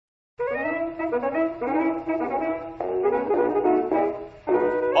Boys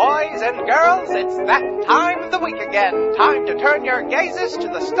and girls, it's that time of the week again. Time to turn your gazes to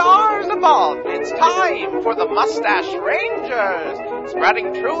the stars above. It's time for the Mustache Rangers,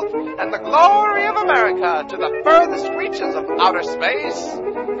 spreading truth and the glory of America to the furthest reaches of outer space.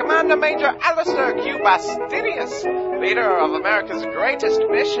 Commander Major Alistair Q. Bastidius, leader of America's greatest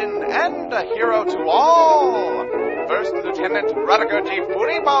mission and a hero to all. First Lieutenant Rutger G.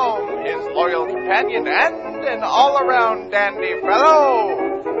 Funibone, his loyal companion and an all-around dandy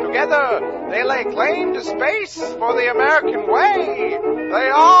fellow. Together, they lay claim to space for the American way. They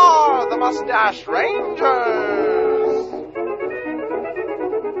are the Mustache Rangers.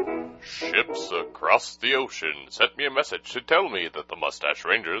 Ships across the ocean sent me a message to tell me that the Mustache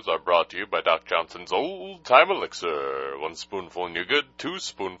Rangers are brought to you by Doc Johnson's old-time elixir. 1 spoonful and you're good, 2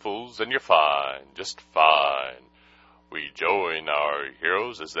 spoonfuls and you're fine, just fine. We join our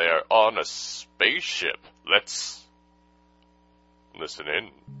heroes as they are on a spaceship. Let's listen in.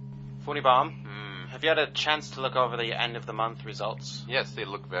 Funibomb, have you had a chance to look over the end of the month results? Yes, they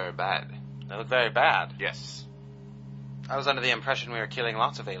look very bad. They look very bad. Yes. I was under the impression we were killing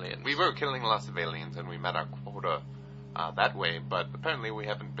lots of aliens. We were killing lots of aliens and we met our quota that way, but apparently we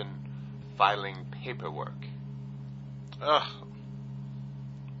haven't been filing paperwork. Ugh.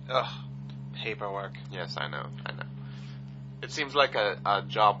 Paperwork. Yes, I know. It seems like a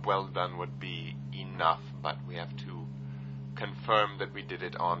job well done would be enough, but we have to confirm that we did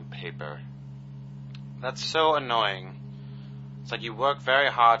it on paper. That's so annoying. It's like you work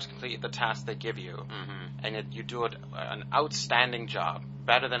very hard to complete the task they give you, and yet you do an outstanding job,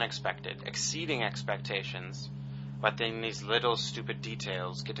 better than expected, exceeding expectations, but then these little stupid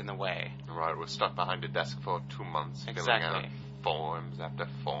details get in the way. Right, we're stuck behind a desk for 2 months, filling out forms after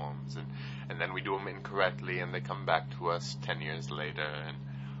forms, and then we do them incorrectly, and they come back to us 10 years later, and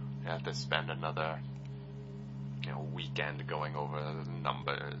we have to spend another weekend going over the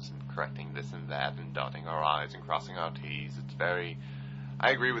numbers and correcting this and that and dotting our I's and crossing our T's.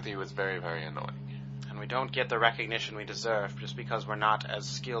 I agree with you, it's very, very annoying. And we don't get the recognition we deserve just because we're not as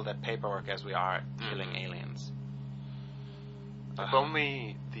skilled at paperwork as we are at killing aliens. If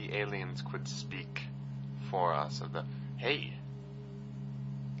only the aliens could speak for us hey,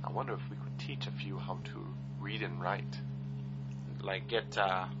 I wonder if we could teach a few how to read and write. Like get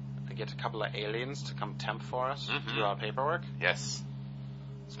a couple of aliens to come temp for us to do our paperwork? Yes.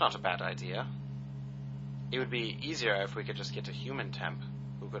 It's not a bad idea. It would be easier if we could just get a human temp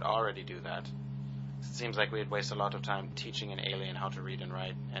who could already do that. It seems like we'd waste a lot of time teaching an alien how to read and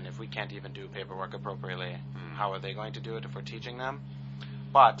write, and if we can't even do paperwork appropriately, how are they going to do it if we're teaching them?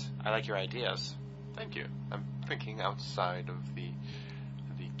 But I like your ideas. Thank you. I'm thinking outside of the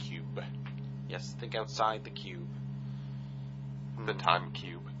cube. Yes, think outside the cube. The time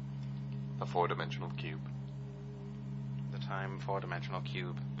cube. The 4-dimensional cube. The time 4-dimensional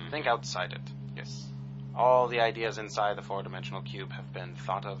cube. Think outside it. Yes. All the ideas inside the 4-dimensional cube have been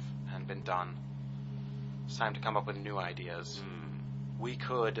thought of and been done. It's time to come up with new ideas. We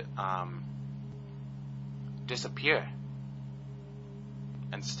could disappear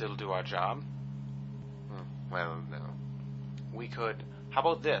and still do our job. Well, no. We could... How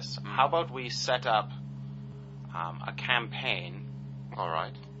about this? How about we set up a campaign... All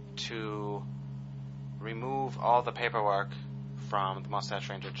right. ...to remove all the paperwork from the Mustache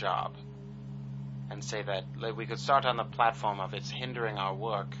Ranger job and say that we could start on the platform of it's hindering our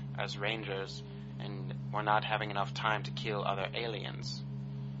work as Rangers and we're not having enough time to kill other aliens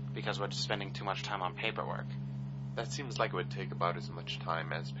because we're just spending too much time on paperwork. That seems like it would take about as much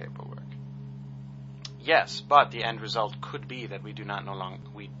time as paperwork. Yes, but the end result could be that we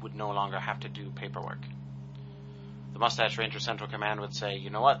would no longer have to do paperwork. The Mustache Ranger Central Command would say,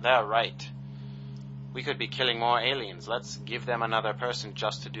 you know what, they're right. We could be killing more aliens. Let's give them another person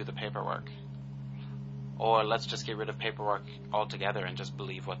just to do the paperwork. Or let's just get rid of paperwork altogether and just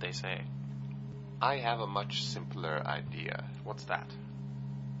believe what they say. I have a much simpler idea. What's that?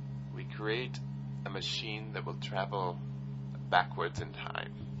 We create a machine that will travel backwards in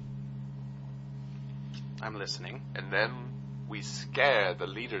time. I'm listening. And then we scare the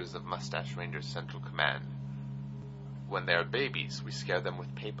leaders of Mustache Ranger Central Command. When they're babies, we scare them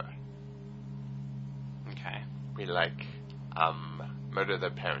with paper. Okay. We murder their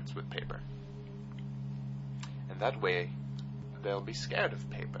parents with paper. And that way, they'll be scared of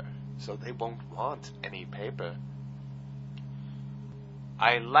paper. So they won't want any paper.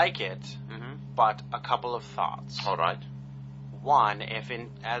 I like it, but a couple of thoughts. All right. One, if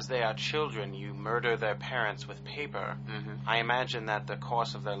as they are children you murder their parents with paper, I imagine that the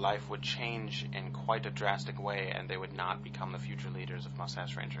course of their life would change in quite a drastic way and they would not become the future leaders of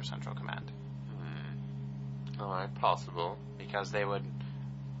Mustache Ranger Central Command. All right, possible. Because they would,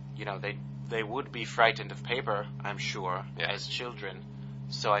 they would be frightened of paper, I'm sure, as children.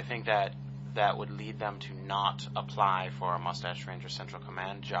 So I think that would lead them to not apply for a Mustache Ranger Central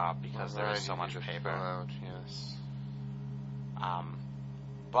Command job because there is so much paper. Out, yes.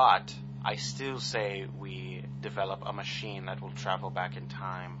 But I still say we develop a machine that will travel back in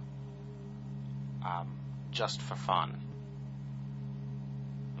time, just for fun.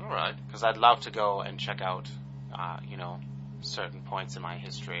 All right. Because I'd love to go and check out, certain points in my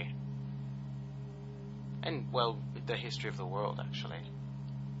history. And, well, the history of the world, actually.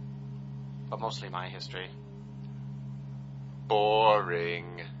 But mostly my history.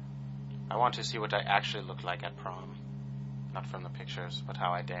 Boring. I want to see what I actually look like at prom. Not from the pictures, but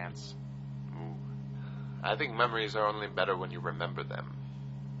how I dance. Ooh. I think memories are only better when you remember them.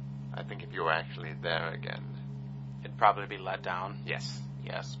 I think if you were actually there again, it'd probably be let down. Yes.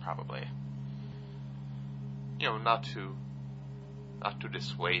 Yes, probably. Not to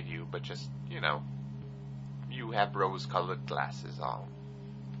dissuade you, but just, you have rose-colored glasses on.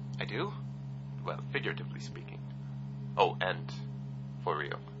 I do? Well, figuratively speaking. Oh, and for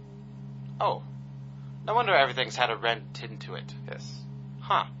real. Oh. No wonder everything's had a red tint to it. Yes.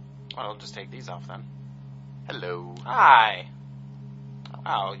 Huh. Well, I'll just take these off then. Hello. Hi.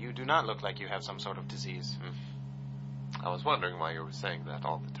 Wow, you do not look like you have some sort of disease. I was wondering why you were saying that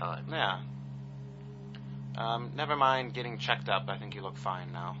all the time. Yeah. Never mind getting checked up. I think you look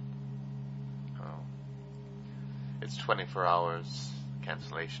fine now. Oh. It's 24 hours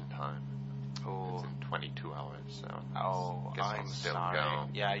cancellation time. Oh. It's in 22 hours, so... Oh, I'm still sorry. go.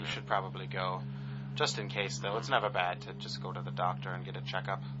 Yeah, you should probably go. Just in case, though. It's never bad to just go to the doctor and get a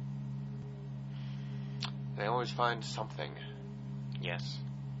checkup. They always find something. Yes.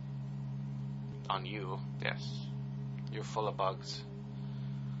 On you. Yes. You're full of bugs.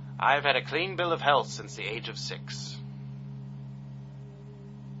 I've had a clean bill of health since the age of 6.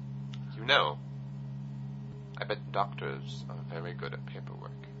 I bet doctors are very good at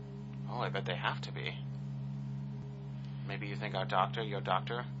paperwork. Oh, I bet they have to be. Maybe you think your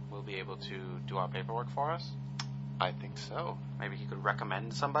doctor, will be able to do our paperwork for us? I think so. Maybe he could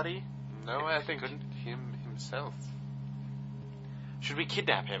recommend somebody? No, I think him himself. Should we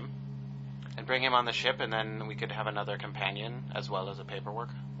kidnap him and bring him on the ship, and then we could have another companion as well as a paperwork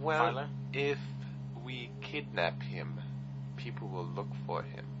filer? If we kidnap him, people will look for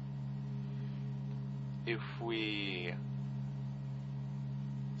him. If we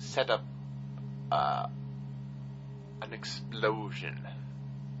set up an explosion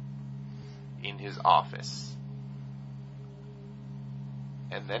in his office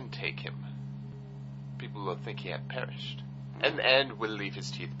and then take him, people will think he had perished. And will leave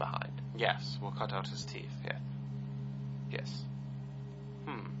his teeth behind. Yes, we'll cut out his teeth. Yeah. Yes.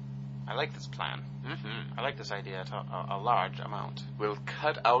 I like this plan. Mm-hmm. I like this idea to a large amount. We'll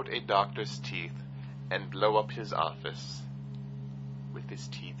cut out a doctor's teeth and blow up his office with his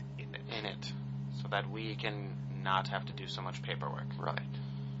teeth in it. So that we can not have to do so much paperwork. Right.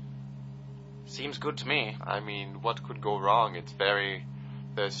 Seems good to me. I mean, what could go wrong?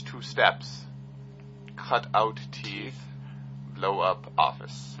 There's 2 steps. Cut out teeth. Blow up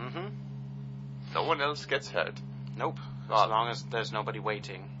office. Mm-hmm. No one else gets hurt. Nope. As long as there's nobody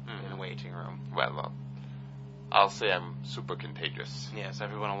waiting in a waiting room. Well, I'll say I'm super contagious. Yes,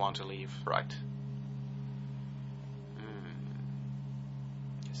 everyone will want to leave. Right.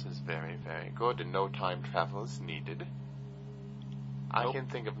 This is very, very good, and no time travel is needed. Nope. I can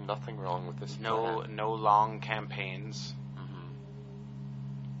think of nothing wrong with this plan. No long campaigns. Mm-hmm.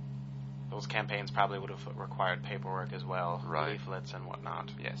 Those campaigns probably would have required paperwork as well. Right. Leaflets and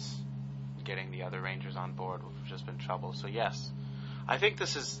whatnot. Yes. Getting the other Rangers on board would have just been trouble. So yes, I think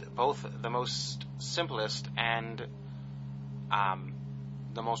this is both the most simplest and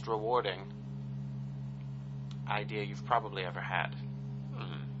the most rewarding idea you've probably ever had.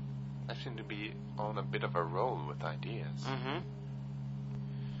 I seem to be on a bit of a roll with ideas. Mm-hmm.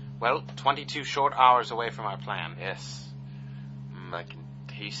 Well, 22 short hours away from our plan. Yes. I can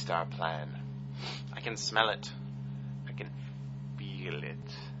taste our plan. I can smell it. I can feel it.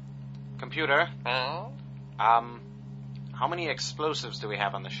 Computer. Oh? How many explosives do we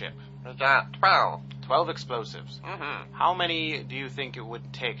have on the ship? We got 12. 12 explosives. Mm-hmm. How many do you think it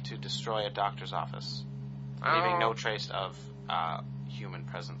would take to destroy a doctor's office? Leaving no trace of human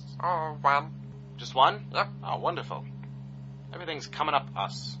presence. Oh, 1. Just 1? Yep. Oh, wonderful. Everything's coming up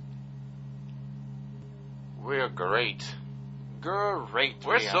us. We're great. Great.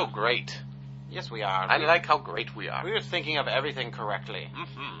 We're so great. Yes, we are. I like how great we are. We're thinking of everything correctly.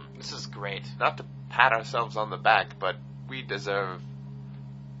 Mm-hmm. This is great. Not to pat ourselves on the back, but we deserve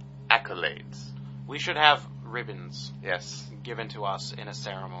accolades. We should have ribbons. Yes. Given to us in a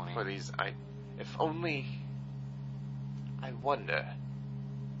ceremony. For these, if only, I wonder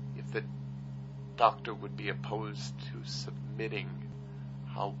if the doctor would be opposed to submitting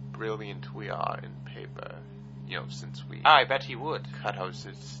how brilliant we are in paper, since we... I bet he would. Cut out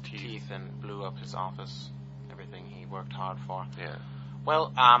his teeth and blew up his office. Everything he worked hard for. Yeah.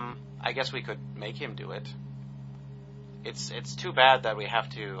 Well, I guess we could make him do it. It's too bad that we have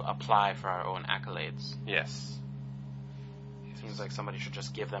to apply for our own accolades. Yes. Seems like somebody should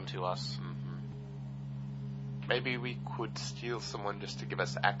just give them to us. Mm-hmm. Maybe we could steal someone just to give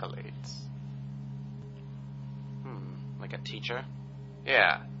us accolades. Like a teacher?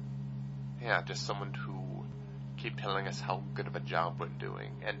 Yeah. Yeah, just someone to keep telling us how good of a job we're doing,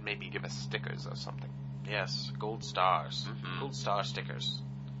 and maybe give us stickers or something. Yes, gold stars. Mm-hmm. Gold star stickers.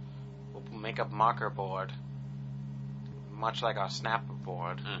 We'll make a marker board, much like our snap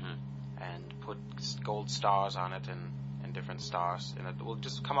board, and put gold stars on it and different stars. And we'll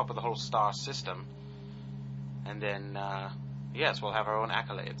just come up with a whole star system, and then, we'll have our own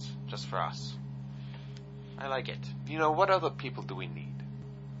accolades, just for us. I like it. What other people do we need?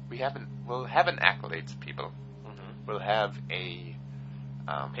 We'll have an accolades people. Mm-hmm. We'll have a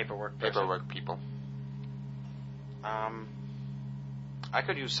paperwork people. I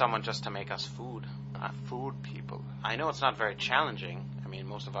could use someone just to make us food. Food people. I know it's not very challenging. I mean,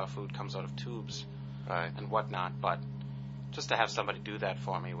 most of our food comes out of tubes and whatnot, but just to have somebody do that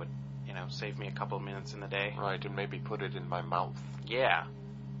for me would, save me a couple of minutes in the day. Right, and maybe put it in my mouth. Yeah.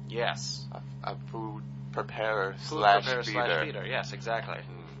 Yes. A food preparer Food slash preparer feeder. slash feeder. Yes, exactly.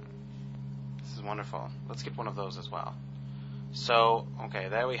 This is wonderful. Let's get one of those as well. So, okay,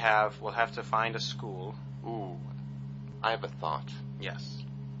 there we have. We'll have to find a school. Ooh, I have a thought. Yes.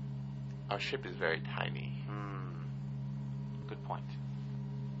 Our ship is very tiny. Good point.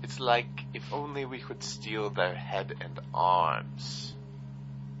 It's like if only we could steal their head and arms.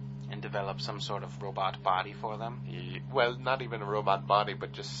 And develop some sort of robot body for them? Well, not even a robot body,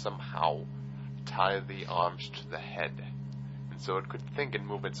 but just somehow tie the arms to the head. And so it could think and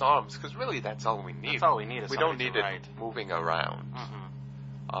move its arms, because really that's all we need. That's all we need. We don't need it moving around.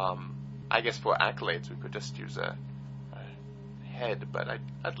 Mm-hmm. I guess for accolades we could just use a head, but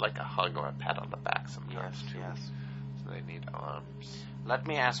I'd like a hug or a pat on the back sometimes too. Yes. So they need arms. Let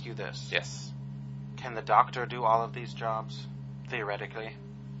me ask you this. Yes. Can the doctor do all of these jobs? Theoretically?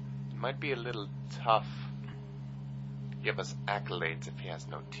 It might be a little tough to give us accolades if he has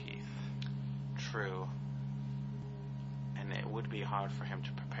no teeth. True. And it would be hard for him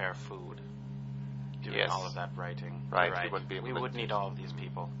to prepare food. Doing all of that writing. Right. He wouldn't be able we would need all of these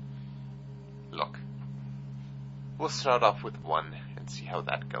people. Look. We'll start off with one and see how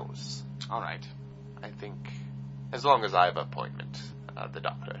that goes. All right. I think, as long as I have an appointment, the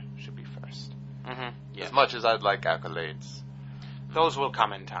doctor should be first. Mm-hmm. Yes. As much as I'd like accolades. Those will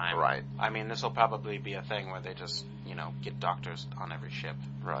come in time. Right. I mean, this will probably be a thing where they just, get doctors on every ship.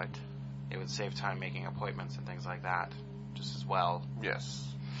 Right. It would save time making appointments and things like that, just as well. Yes.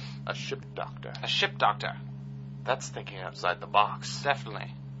 A ship doctor. A ship doctor. That's thinking outside the box.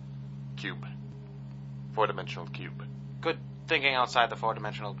 Definitely. Cube. 4-dimensional cube. Good thinking outside the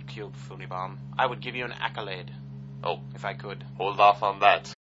 4-dimensional cube, Funibomb. I would give you an accolade. Oh. If I could. Hold off on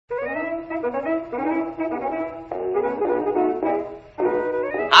that.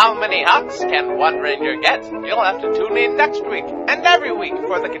 How many hugs can one ranger get? You'll have to tune in next week and every week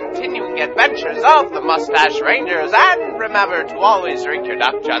for the continuing adventures of the Mustache Rangers. And remember to always drink your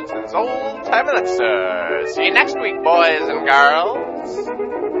Doc Johnson's Old Time Elixir. See you next week, boys and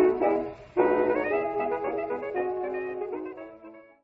girls.